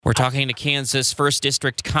We're talking to Kansas 1st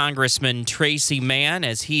District Congressman Tracey Mann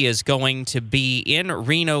as he is going to be in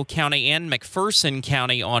Reno County and McPherson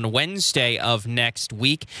County on Wednesday of next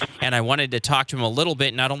week. And I wanted to talk to him a little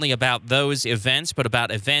bit, not only about those events, but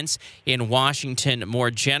about events in Washington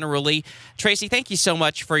more generally. Tracey, thank you so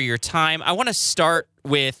much for your time. I want to start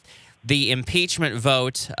with the impeachment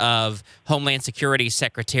vote of Homeland Security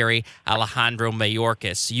Secretary Alejandro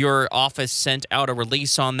Mayorkas. Your office sent out a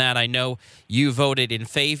release on that. I know you voted in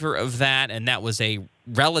favor of that, and that was a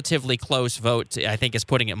relatively close vote, I think is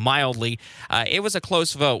putting it mildly. It was a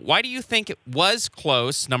close vote. Why do you think it was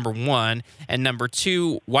close, number one? And number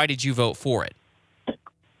two, why did you vote for it?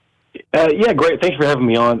 Yeah, great. Thanks for having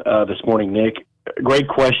me on this morning, Nick. Great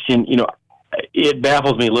question. You know, it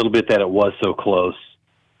baffles me a little bit that it was so close.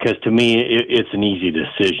 Because to me, it's an easy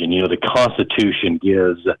decision. You know, the Constitution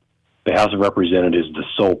gives the House of Representatives the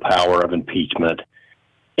sole power of impeachment,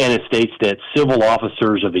 and it states that civil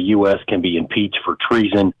officers of the U.S. can be impeached for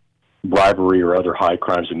treason, bribery, or other high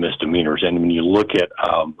crimes and misdemeanors. And when you look at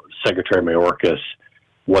Secretary Mayorkas,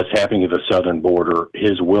 what's happening at the southern border,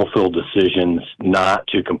 his willful decisions not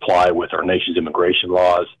to comply with our nation's immigration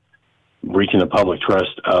laws, breaching the public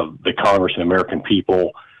trust of the Congress and American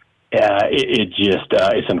people,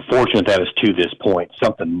 it's unfortunate that it's to this point.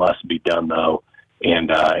 Something must be done, though, and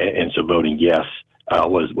so voting yes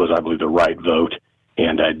was I believe the right vote,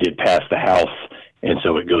 and did pass the House, and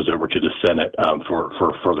so it goes over to the Senate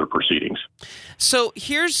for further proceedings. So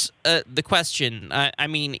here's the question. I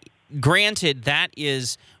mean, granted, that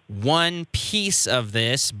is one piece of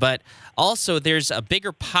this, but also there's a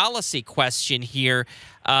bigger policy question here.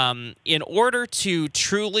 In order to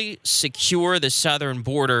truly secure the southern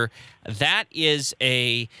border, that is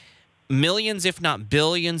a millions, if not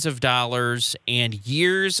billions of dollars and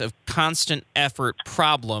years of constant effort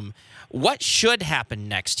problem. What should happen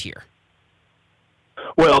next here?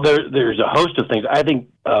 Well, there's a host of things. I think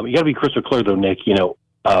you got to be crystal clear, though, Nick. You know,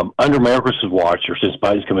 under Mayorkas' watch, or since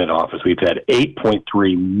Biden's come into office, we've had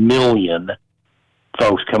 8.3 million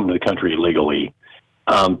folks come to the country illegally.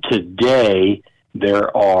 Today,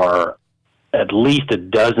 there are at least a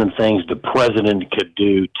dozen things the president could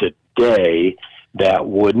do today that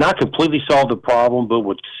would not completely solve the problem, but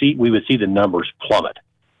we would see the numbers plummet.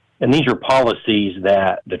 And these are policies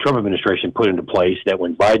that the Trump administration put into place that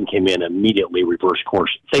when Biden came in, immediately reversed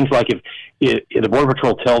course. Things like if the Border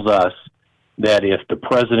Patrol tells us that if the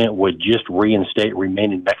president would just reinstate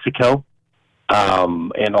remain in Mexico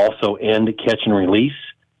and also end catch and release,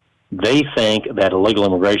 they think that illegal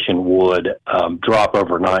immigration would drop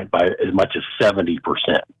overnight by as much as 70%.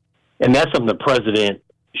 And that's something the president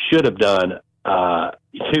should have done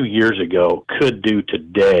 2 years ago, could do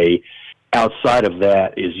today. Outside of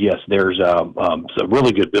that is, yes, there's a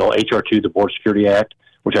really good bill, H.R. 2, the Border Security Act,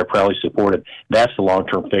 which I proudly supported. That's the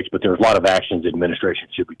long-term fix, but there's a lot of actions the administration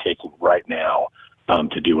should be taking right now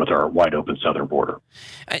to deal with our wide-open southern border.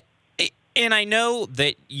 And I know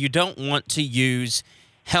that you don't want to use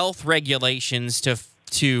health regulations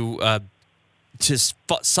to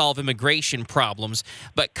solve immigration problems,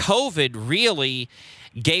 but COVID really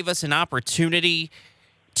gave us an opportunity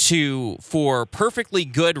to, for perfectly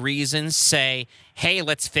good reasons, say, hey,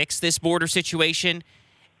 let's fix this border situation,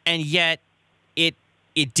 and yet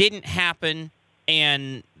it didn't happen,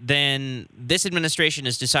 and then this administration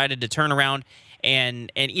has decided to turn around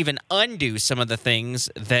and even undo some of the things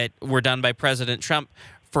that were done by President Trump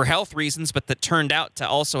for health reasons, but that turned out to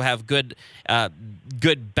also have good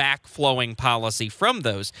backflowing policy from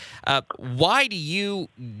those. Why do you?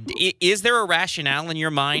 Is there a rationale in your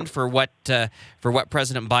mind for what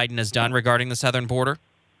President Biden has done regarding the southern border?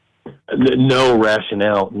 No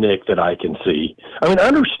rationale, Nick, that I can see. I mean,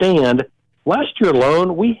 understand. Last year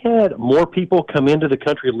alone, we had more people come into the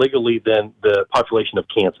country legally than the population of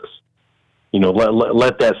Kansas. You know,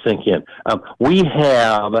 let that sink in. We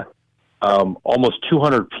have almost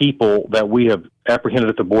 200 people that we have apprehended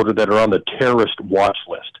at the border that are on the terrorist watch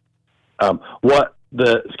list. What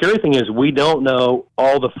the scary thing is, we don't know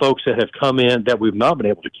all the folks that have come in that we've not been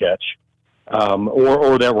able to catch,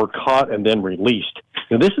 or that were caught and then released.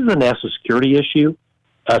 Now, this is a national security issue.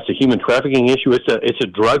 It's a human trafficking issue. It's a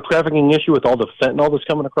drug trafficking issue with all the fentanyl that's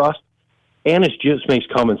coming across. And it just makes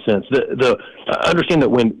common sense. Understand that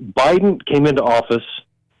when Biden came into office,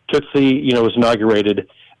 was inaugurated,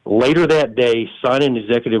 later that day, signed an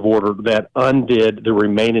executive order that undid the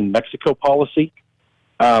Remain in Mexico policy.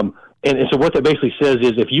 And so what that basically says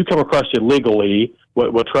is if you come across illegally,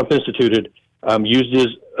 what Trump instituted, used his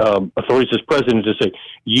authorities as president to say,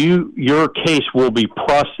 your case will be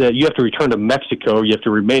processed. You have to return to Mexico. You have to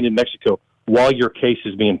remain in Mexico while your case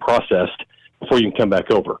is being processed before you can come back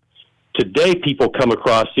over. Today, people come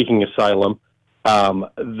across seeking asylum.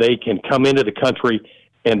 They can come into the country,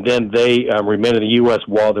 and then they remain in the U.S.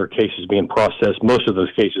 while their case is being processed. Most of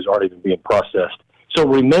those cases aren't even being processed. So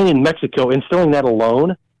remain in Mexico, instilling that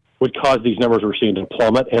alone would cause these numbers we're seeing to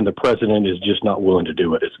plummet, and the president is just not willing to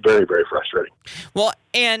do it. It's very, very frustrating. Well,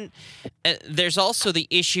 and there's also the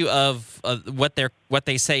issue of what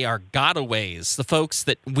they say are gotaways, the folks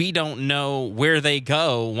that we don't know where they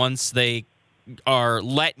go once they are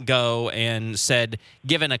let go and said,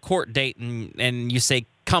 given a court date, and you say,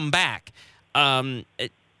 come back. Have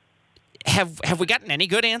we gotten any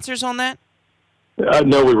good answers on that?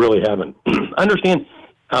 No, we really haven't. Understand,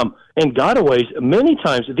 and gotaways, many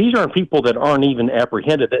times, these aren't people that aren't even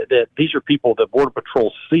apprehended. That these are people that Border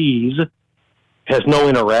Patrol sees, has no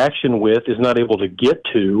interaction with, is not able to get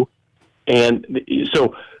to. And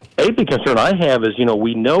so a big concern I have is,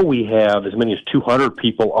 we know we have as many as 200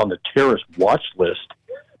 people on the terrorist watch list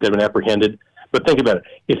that have been apprehended. But think about it.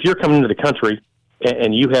 If you're coming into the country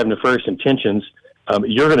and you have nefarious intentions,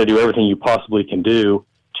 you're going to do everything you possibly can do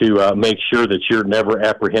to make sure that you're never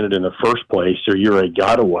apprehended in the first place, or you're a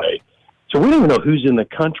gotaway. So we don't even know who's in the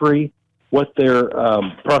country, what their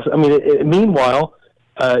process. I mean, meanwhile,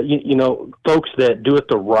 folks that do it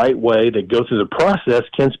the right way, that go through the process,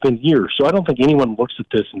 can spend years. So I don't think anyone looks at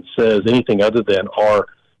this and says anything other than our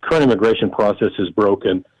current immigration process is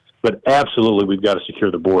broken. But absolutely, we've got to secure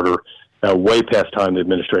the border. Way past time the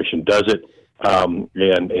administration does it.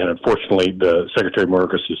 And unfortunately, the Secretary of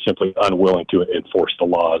Mayorkas is simply unwilling to enforce the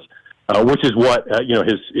laws, which is what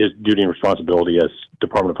his duty and responsibility as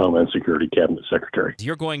Department of Homeland Security Cabinet Secretary.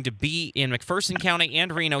 You're going to be in McPherson County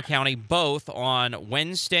and Reno County both on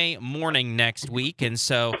Wednesday morning next week, and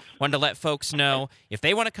so wanted to let folks know if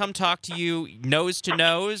they want to come talk to you nose to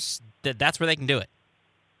nose, that's where they can do it.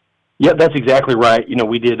 Yeah, that's exactly right.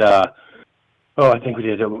 We did. I think we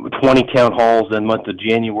did 20 town halls in the month of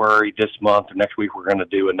January. This month or next week, we're going to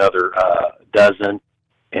do another dozen.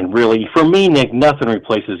 And really, for me, Nick, nothing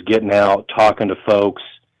replaces getting out, talking to folks.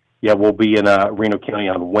 Yeah, we'll be in Reno County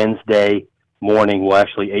on Wednesday morning. We'll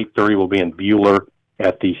actually, 8:30, we'll be in Bueller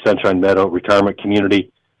at the Sunshine Meadow Retirement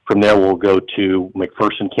Community. From there, we'll go to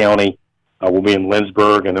McPherson County. We'll be in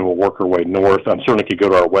Lindsborg, and then we'll work our way north. I'm certainly could go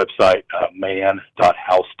to our website,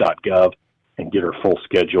 mann.house.gov, and get our full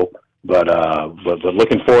schedule. But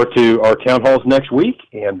looking forward to our town halls next week,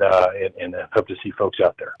 and hope to see folks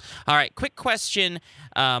out there. All right, quick question.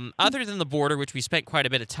 Other than the border, which we spent quite a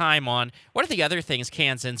bit of time on, what are the other things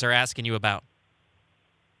Kansans are asking you about?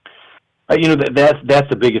 That's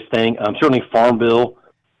the biggest thing. Certainly, Farm Bill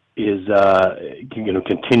is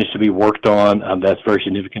continues to be worked on. That's very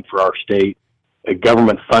significant for our state.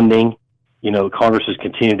 Government funding. Congress has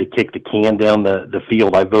continued to kick the can down the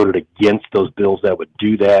field. I voted against those bills that would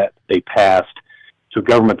do that. They passed. So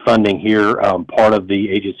government funding here, part of the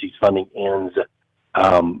agency's funding ends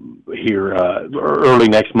here early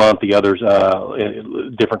next month. The others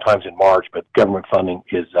different times in March, but government funding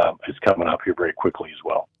is coming up here very quickly as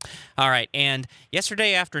well. All right, and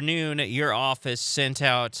yesterday afternoon, your office sent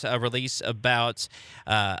out a release about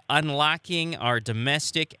unlocking our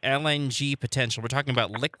domestic LNG potential. We're talking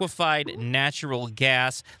about liquefied natural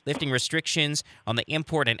gas, lifting restrictions on the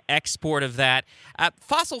import and export of that.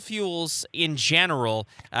 Fossil fuels in general,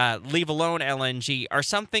 leave alone LNG, are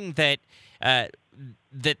something that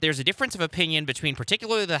there's a difference of opinion between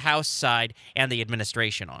particularly the House side and the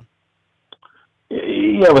administration on.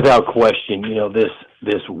 Yeah, without question.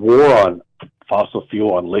 This war on fossil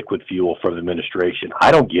fuel, on liquid fuel from the administration, I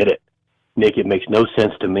don't get it, Nick. It makes no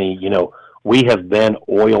sense to me. We have been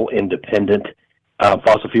oil independent,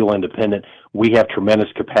 fossil fuel independent. We have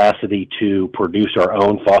tremendous capacity to produce our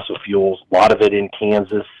own fossil fuels, a lot of it in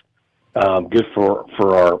Kansas. Good for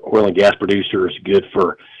our oil and gas producers, good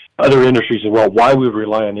for other industries as well. Why we would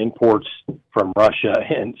rely on imports from Russia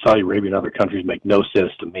and Saudi Arabia and other countries make no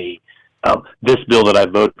sense to me. This bill that I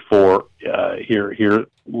voted for here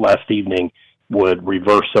last evening would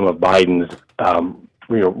reverse some of Biden's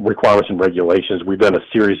requirements and regulations. We've done a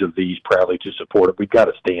series of these proudly to support it. We've got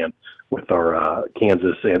to stand with our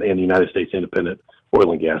Kansas and the United States independent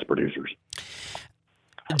oil and gas producers.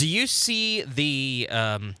 Do you see the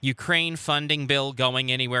Ukraine funding bill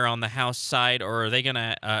going anywhere on the House side, or are they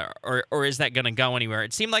gonna, or is that going to go anywhere?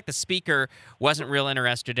 It seemed like the Speaker wasn't real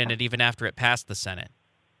interested in it even after it passed the Senate.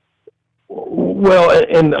 Well,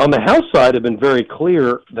 and on the House side, have been very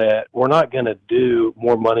clear that we're not going to do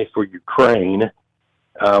more money for Ukraine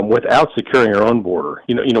without securing our own border.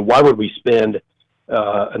 Why would we spend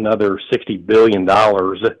another $60 billion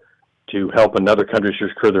to help another country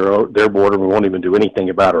secure their border? We won't even do anything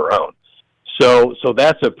about our own. So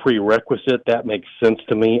that's a prerequisite. That makes sense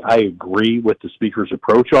to me. I agree with the speaker's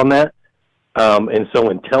approach on that. And so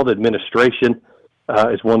until the administration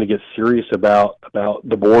is willing to get serious about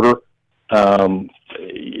the border,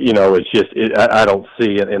 it's just I don't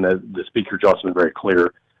see it. And the Speaker Johnson is very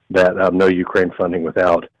clear that no Ukraine funding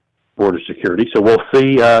without border security. So we'll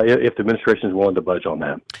see if the administration is willing to budge on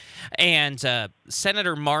that. And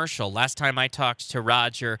Senator Marshall, last time I talked to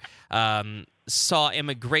Roger, saw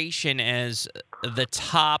immigration as the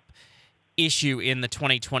top issue in the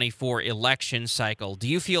 2024 election cycle. Do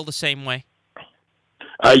you feel the same way?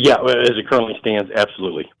 Yeah, as it currently stands,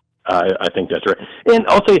 absolutely. I think that's right. And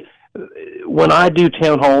I'll say, when I do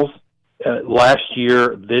town halls last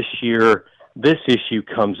year, this year, this issue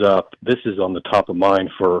comes up. This is on the top of mind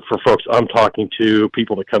for folks I'm talking to,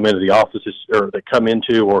 people that come into the offices or that come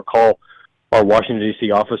into or call our Washington,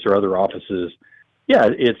 D.C. office or other offices. Yeah,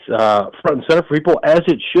 it's front and center for people, as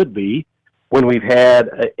it should be, when we've had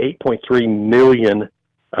 8.3 million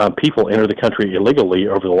people enter the country illegally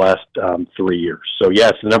over the last 3 years. So, yeah,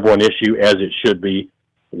 it's the number one issue, as it should be,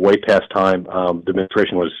 way past time. The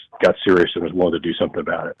administration got serious and was willing to do something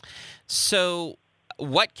about it. So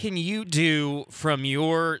what can you do from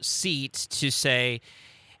your seat to say,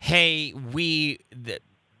 hey,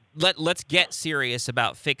 let's get serious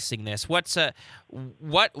about fixing this? What's the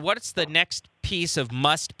next piece of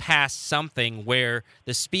must pass something where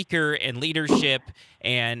the speaker and leadership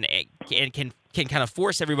and can kind of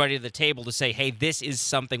force everybody to the table to say, hey, this is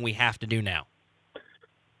something we have to do now?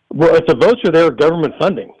 Well, if the votes are there, government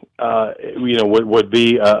funding, would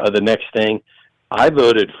be the next thing. I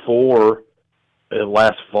voted for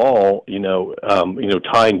last fall,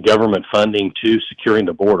 tying government funding to securing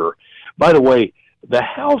the border. By the way, the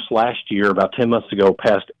House last year, about 10 months ago,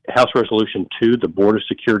 passed House Resolution 2, the Border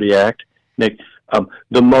Security Act, Nick,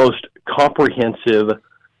 the most comprehensive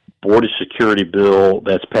border security bill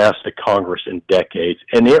that's passed the Congress in decades,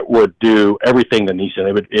 and it would do everything that needs to.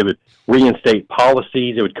 It would reinstate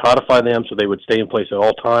policies. It would codify them so they would stay in place at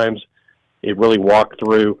all times. It really walked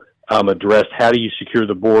through, addressed how do you secure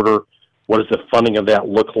the border, what does the funding of that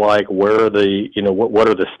look like, where are the, what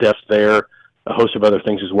are the steps there, a host of other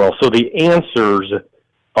things as well. So the answers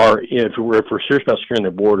are, if we're serious about securing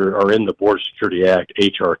the border, are in the Border Security Act,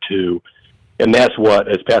 H.R. 2. And that's what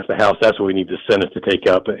has passed the House. That's what we need the Senate to take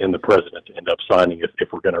up and the President to end up signing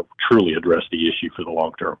if we're going to truly address the issue for the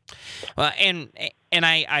long term. Well, and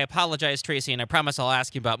I apologize, Tracey, and I promise I'll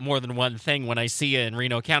ask you about more than one thing when I see you in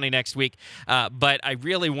Reno County next week. But I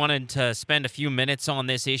really wanted to spend a few minutes on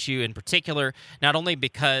this issue in particular, not only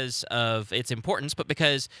because of its importance, but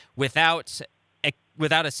because without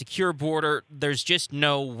a secure border, there's just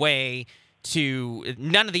no way to –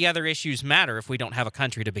 none of the other issues matter if we don't have a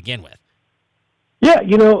country to begin with. Yeah,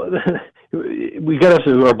 we got to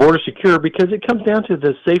have our border secure because it comes down to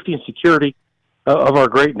the safety and security of our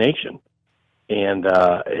great nation. And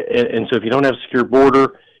so if you don't have a secure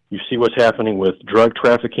border, you see what's happening with drug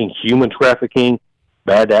trafficking, human trafficking,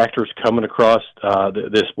 bad actors coming across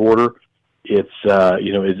this border. It's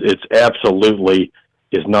absolutely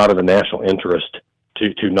is not of the national interest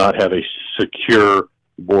to not have a secure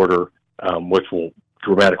border, which will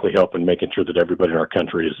dramatically help in making sure that everybody in our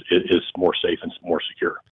country is more safe and more secure.